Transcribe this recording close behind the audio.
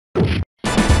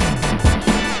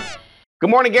Good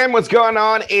morning, gang. What's going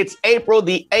on? It's April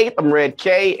the 8th. I'm Red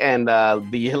K, and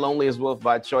the loneliest wolf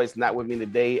by choice, not with me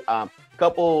today.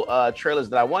 Couple trailers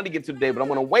that I wanted to get to today, but I'm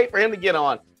going to wait for him to get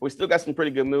on. We still got some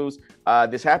pretty good news.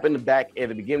 This happened back at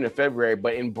the beginning of February,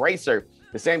 but Embracer,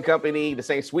 the same company, the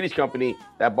same Swedish company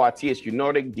that bought THQ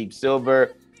Nordic, Deep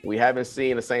Silver. We haven't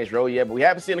seen the Saints Row yet, but we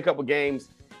haven't seen a couple games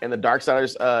in the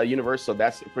Darksiders universe, so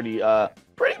that's pretty good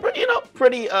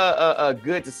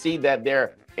to see that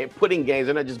they're putting games.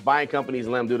 They're not just buying companies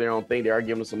and let them do their own thing. They are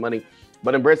giving them some money.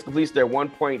 But Embracer completes their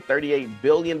 $1.38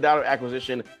 billion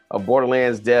acquisition of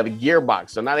Borderlands dev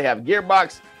GearBox. So now they have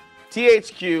GearBox,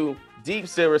 THQ, Deep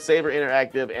Silver, Saber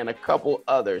Interactive, and a couple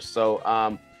others.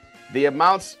 So the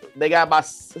amounts, they got about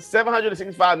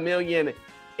 $765 million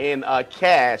in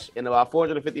cash and about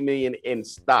 $450 million in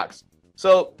stocks.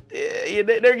 So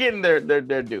they're getting their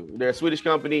due. They're a Swedish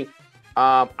company.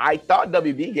 I thought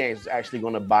WB Games was actually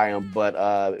going to buy them, but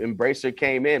Embracer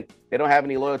came in. They don't have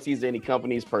any loyalties to any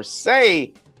companies per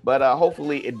se, but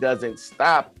hopefully it doesn't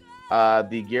stop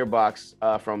the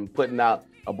Gearbox from putting out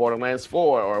a Borderlands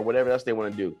 4 or whatever else they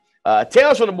want to do.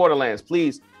 Tales from the Borderlands,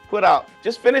 please put out.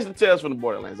 Just finish the Tales from the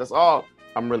Borderlands. That's all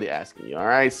I'm really asking you. All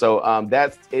right, so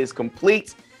that is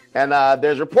complete, and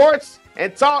there's reports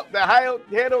and talk that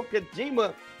Hideo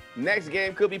Kojima next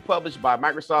game could be published by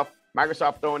Microsoft.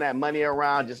 Microsoft throwing that money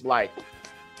around just like.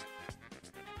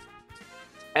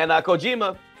 And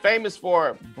Kojima, famous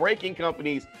for breaking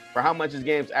companies for how much his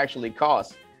games actually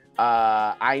cost.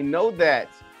 I know that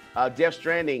Death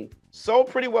Stranding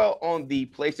sold pretty well on the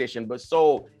PlayStation, but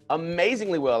sold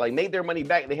amazingly well. Like made their money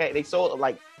back. They sold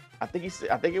like I think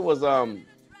it was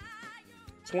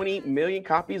 20 million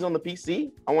copies on the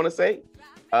PC. I want to say,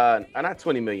 not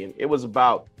 20 million. It was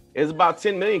about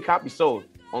 10 million copies sold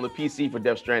on the PC for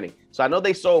Death Stranding. So I know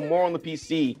they sold more on the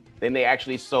PC than they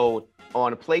actually sold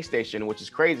on the PlayStation, which is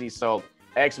crazy. So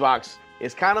Xbox,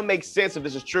 it kind of makes sense if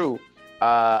this is true.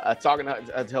 Talking to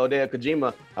Hideo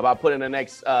Kojima about putting the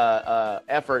next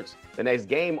efforts, the next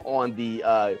game on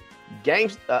the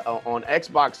games on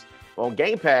Xbox on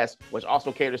Gamepass, which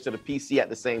also caters to the PC at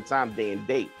the same time, day and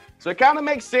date. So it kind of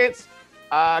makes sense.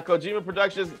 Kojima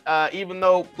Productions, even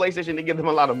though PlayStation didn't give them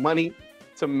a lot of money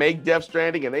to make Death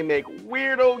Stranding, and they make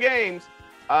weirdo games.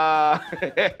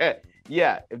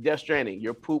 Yeah, if Death Stranding,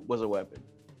 your poop was a weapon.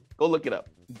 Go look it up.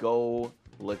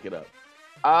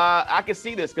 I can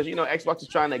see this because, you know, Xbox is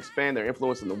trying to expand their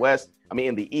influence in the West. I mean,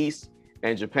 in the East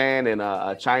and Japan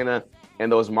and China and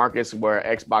those markets where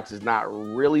Xbox is not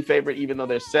really favored, even though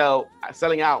they're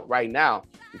selling out right now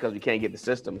because we can't get the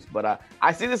systems. But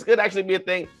I see this could actually be a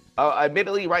thing.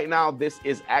 Admittedly, right now, this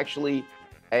is actually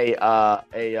a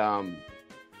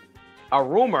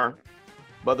rumor,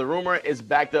 but the rumor is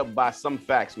backed up by some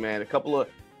facts, man. A couple of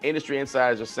industry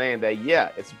insiders are saying that, yeah,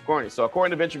 it's important. So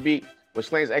according to VentureBeat, which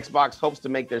claims Xbox hopes to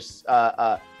make their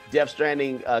Death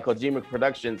Stranding Kojima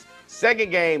Productions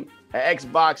second game at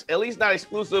Xbox, at least not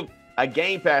exclusive, a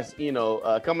Game Pass,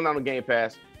 coming out on Game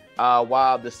Pass,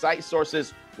 while the site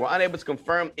sources were unable to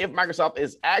confirm if Microsoft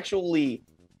is actually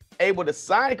able to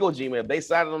sign Kojima, if they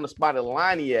signed it on the spotted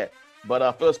line yet.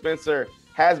 But Phil Spencer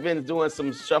has been doing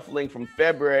some shuffling from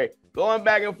February, going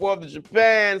back and forth to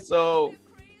Japan, so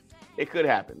it could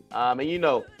happen. And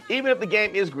even if the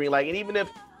game is greenlit, and even if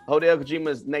Hideo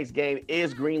Kojima's next game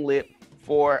is greenlit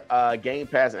for Game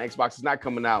Pass and Xbox, it's not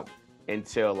coming out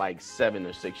until like 7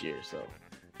 or 6 years. So,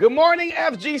 good morning,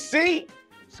 FGC.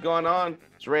 What's going on?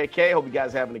 It's Red K. Hope you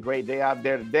guys are having a great day out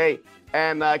there today.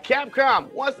 And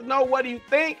Capcom wants to know, what do you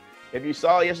think? If you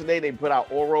saw yesterday, they put out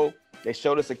Oro. They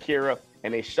showed us Akira,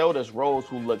 and they showed us Rose,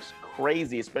 who looks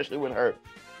crazy, especially with her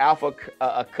alpha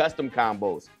custom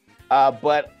combos.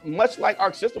 But much like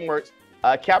Arc System Works,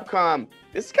 Capcom,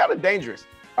 this is kind of dangerous,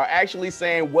 are actually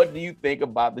saying, what do you think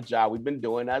about the job we've been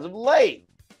doing as of late?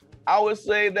 I would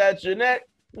say that Jeanette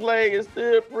play is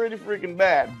still pretty freaking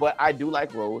bad, but I do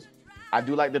like Rose. I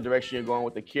do like the direction you're going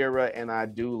with Akira, and I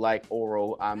do like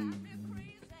Oro. I'm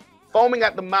foaming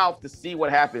at the mouth to see what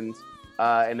happens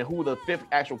and who the fifth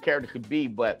actual character could be,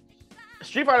 but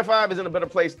Street Fighter V is in a better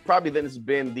place probably than it's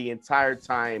been the entire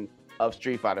time of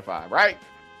Street Fighter V, right?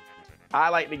 I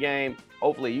like the game.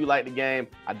 Hopefully you like the game.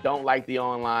 I don't like the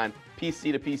online.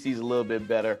 PC to PC is a little bit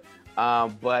better.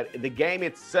 But the game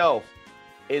itself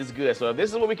is good. So if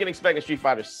this is what we can expect in Street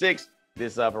Fighter 6,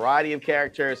 this variety of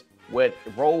characters with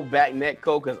rollback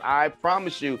netcode, because I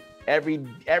promise you,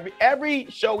 every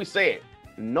show we say it,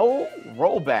 no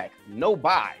rollback, no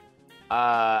buy.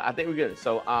 I think we're good.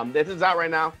 So this is out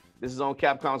right now. This is on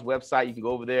Capcom's website. You can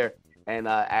go over there and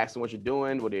ask them what you're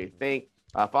doing. What do you think?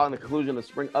 Following the conclusion of the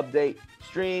spring update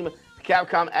stream,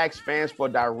 Capcom asks fans for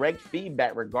direct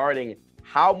feedback regarding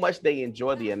how much they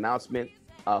enjoy the announcement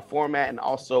format and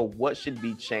also what should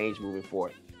be changed moving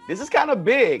forward. This is kind of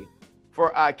big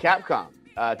for Capcom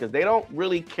because they don't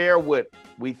really care what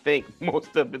we think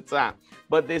most of the time.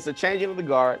 But there's a changing of the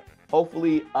guard.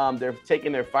 Hopefully, they're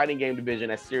taking their fighting game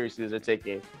division as seriously as they're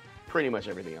taking pretty much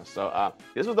everything else. So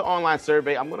this was the online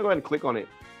survey. I'm going to go ahead and click on it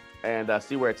and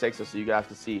see where it takes us so you guys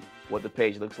can see what the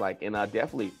page looks like. And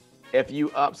definitely, if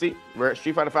you see, we're at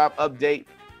Street Fighter 5 update.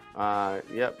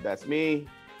 Yep, that's me.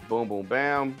 Boom, boom,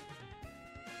 bam.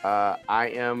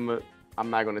 I'm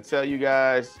not going to tell you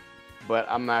guys, but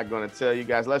I'm not going to tell you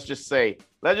guys. Let's just say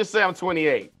I'm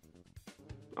 28.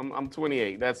 I'm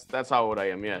 28. That's how old I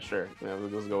am. Yeah, sure. Yeah,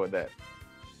 let's go with that.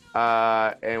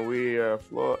 And we are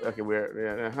okay.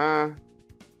 We're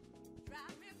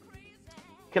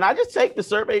Can I just take the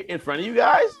survey in front of you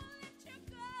guys?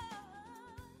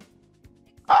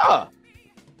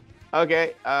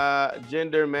 Okay.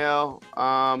 Gender male.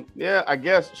 Yeah, I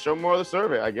guess show more of the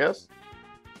survey. I guess.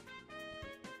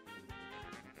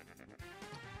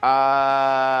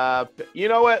 You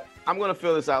know what? I'm gonna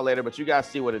fill this out later, but you guys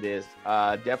see what it is.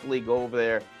 Definitely go over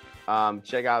there,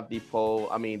 check out the poll.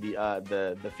 I mean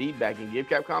the feedback, and give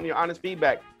Capcom your honest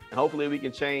feedback, and hopefully we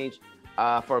can change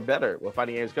for better with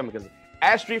fighting games coming. Because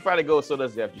as Street Fighter goes, so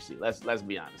does the FGC. Let's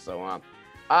be honest. So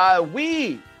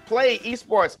we play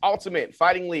esports Ultimate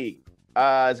Fighting League.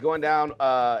 It's going down.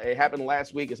 It happened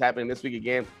last week. It's happening this week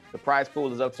again. The prize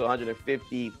pool is up to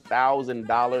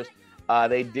 $150,000.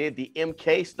 They did the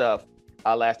MK stuff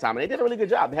last time, and they did a really good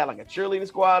job. They had like a cheerleading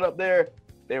squad up there.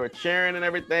 They were cheering and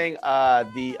everything.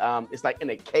 It's like in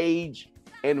a cage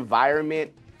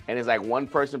environment, and it's like one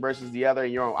person versus the other,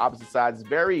 and you're on opposite sides. It's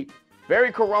very,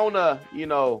 very Corona,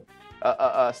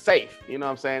 safe. You know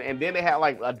what I'm saying? And then they had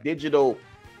like a digital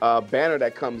banner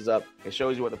that comes up and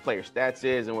shows you what the player stats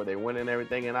is and what they win and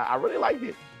everything. And I really liked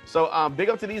it. So big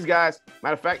up to these guys.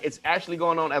 Matter of fact, it's actually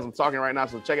going on as I'm talking right now.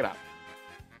 So check it out.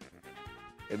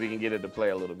 If we can get it to play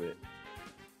a little bit.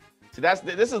 See,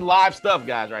 this is live stuff,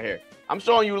 guys, right here. I'm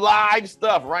showing you live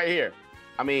stuff right here.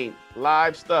 I mean,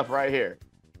 live stuff right here.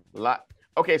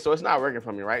 Okay, so it's not working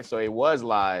for me, right? So it was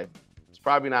live. It's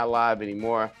probably not live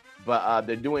anymore, but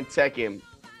they're doing Tekken,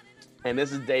 and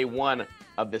this is day one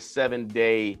of the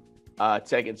 7-day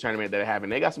Tekken tournament that they're having.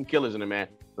 They got some killers in there, man.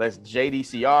 That's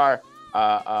JDCR,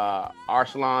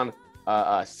 Arslan,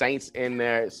 Saints in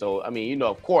there. So, I mean,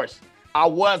 of course, I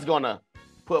was gonna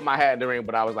put my hat in the ring,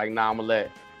 but I was like, nah, I'm gonna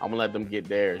let them get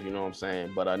theirs, you know what I'm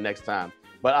saying? But next time.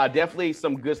 But definitely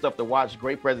some good stuff to watch.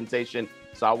 Great presentation.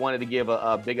 So I wanted to give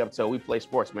a big up to WEPLAY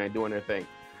Sports, man, doing their thing.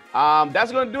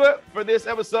 That's gonna do it for this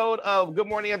episode of Good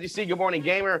Morning FGC, Good Morning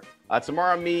Gamer.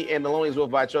 Tomorrow, me and the Loneliest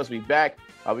Wolf by Trust will be back.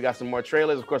 We got some more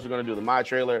trailers. Of course, we're gonna do the My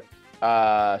trailer.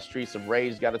 Streets of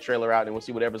Rage got a trailer out, and we'll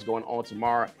see whatever's going on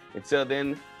tomorrow. Until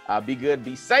then, be good,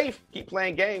 be safe, keep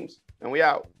playing games, and we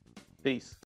out. Peace.